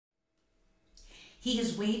He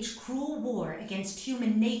has waged cruel war against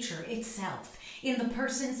human nature itself, in the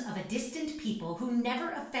persons of a distant people who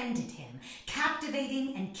never offended him,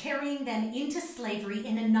 captivating and carrying them into slavery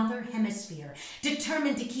in another hemisphere,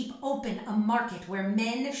 determined to keep open a market where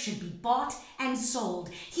men should be bought and sold.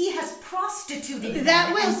 He has prostituted them.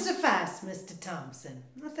 That will suffice, Mr. Thompson.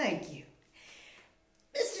 Well, thank you.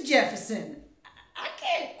 Mr. Jefferson, I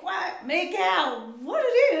can't quite make out what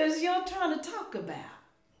it is you're trying to talk about.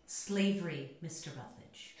 Slavery, Mr.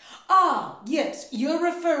 Rutledge. Ah, yes, you're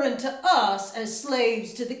referring to us as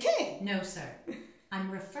slaves to the king. No, sir.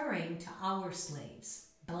 I'm referring to our slaves,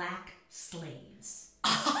 black slaves.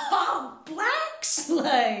 Ah, black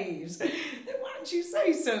slaves. Then why didn't you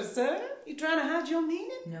say so, sir? You trying to hide your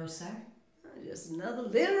meaning? No, sir. Just another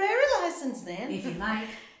literary license, then. If you like.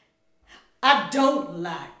 I don't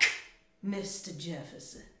like Mr.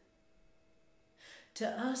 Jefferson. To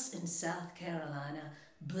us in South Carolina,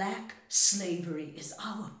 black slavery is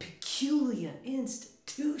our peculiar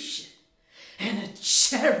institution and a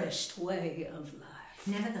cherished way of life.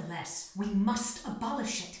 Nevertheless, we must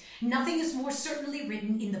abolish it. Nothing is more certainly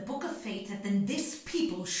written in the Book of Fate than this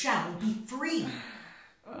people shall be free.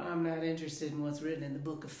 I'm not interested in what's written in the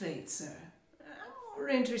Book of Fate, sir. I'm more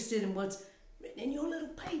interested in what's written in your little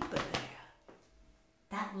paper there.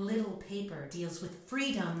 That little paper deals with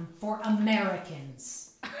freedom for Americans.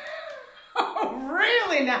 Oh,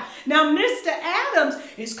 really? Now, Mr. Adams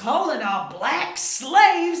is calling our black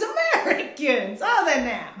slaves Americans, are they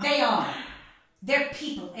now? They are. They're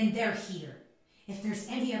people and they're here. If there's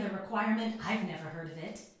any other requirement, I've never heard of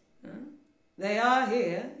it. They are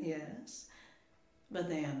here, yes. But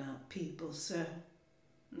they are not people, sir.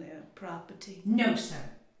 They're property. No, sir.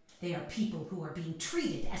 They are people who are being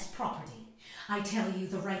treated as property. I tell you,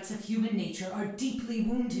 the rights of human nature are deeply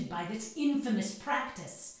wounded by this infamous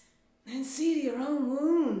practice. And see to your own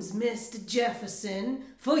wounds, Mr. Jefferson,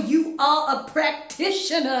 for you are a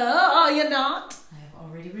practitioner, are you not? I have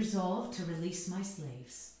already resolved to release my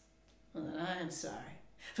slaves. Well, then I am sorry,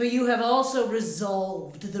 for you have also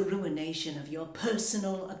resolved the ruination of your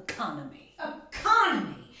personal economy.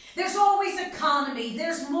 Economy? There's always economy.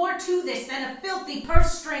 There's more to this than a filthy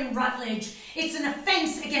purse string, Rutledge. It's an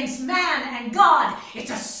offense against man and God.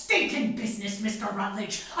 It's a stinking business, Mr.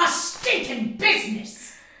 Rutledge. A stinking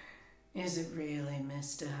business. Is it really,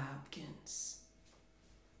 Mr. Hopkins?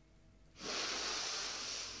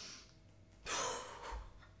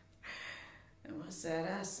 And what's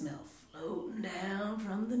that I smell floating down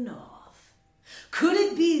from the north? Could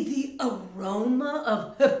it be the aroma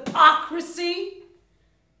of hypocrisy?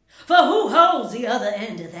 For who holds the other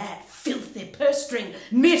end of that filthy purse string,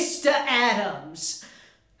 Mr. Adams?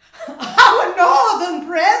 Our northern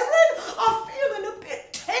brethren are feeling a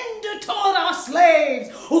bit tender toward our slaves.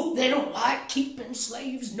 Oh, they don't like keeping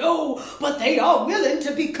slaves, no, but they are willing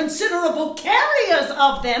to be considerable carriers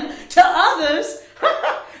of them to others.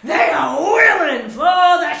 They are willing for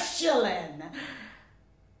the shilling.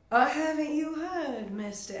 Or haven't you heard,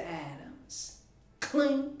 Mr. Adams?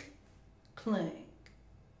 Clink, clink.